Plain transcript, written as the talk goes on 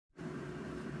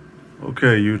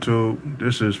Okay, YouTube,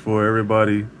 this is for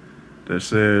everybody that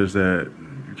says that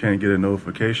you can't get a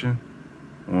notification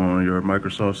on your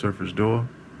Microsoft Surface Duo.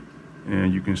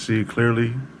 And you can see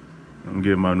clearly, I'm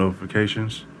getting my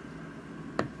notifications.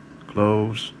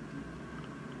 Close,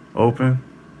 open,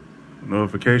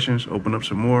 notifications, open up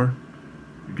some more.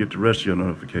 You get the rest of your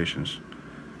notifications.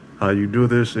 How you do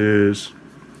this is,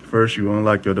 first you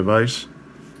unlock your device.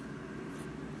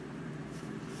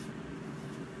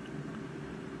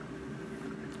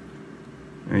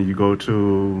 And you go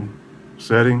to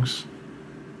Settings,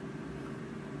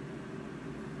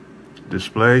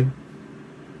 Display,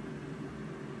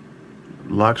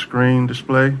 Lock Screen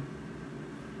Display,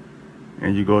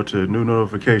 and you go to New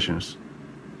Notifications.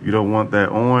 You don't want that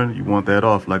on, you want that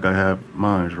off like I have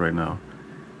mine right now.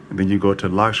 And then you go to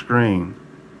Lock Screen.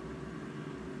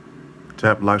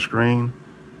 Tap Lock Screen.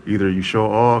 Either you show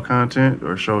all content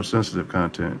or show sensitive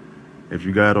content. If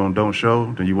you got on Don't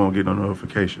Show, then you won't get no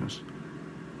notifications.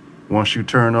 Once you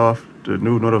turn off the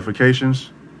new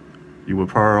notifications, you will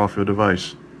power off your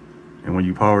device. And when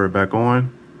you power it back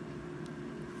on,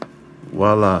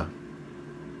 voila,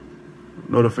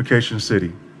 Notification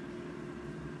City.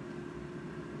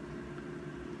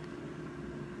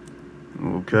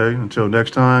 Okay, until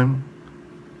next time,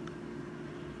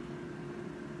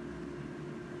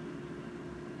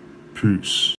 peace.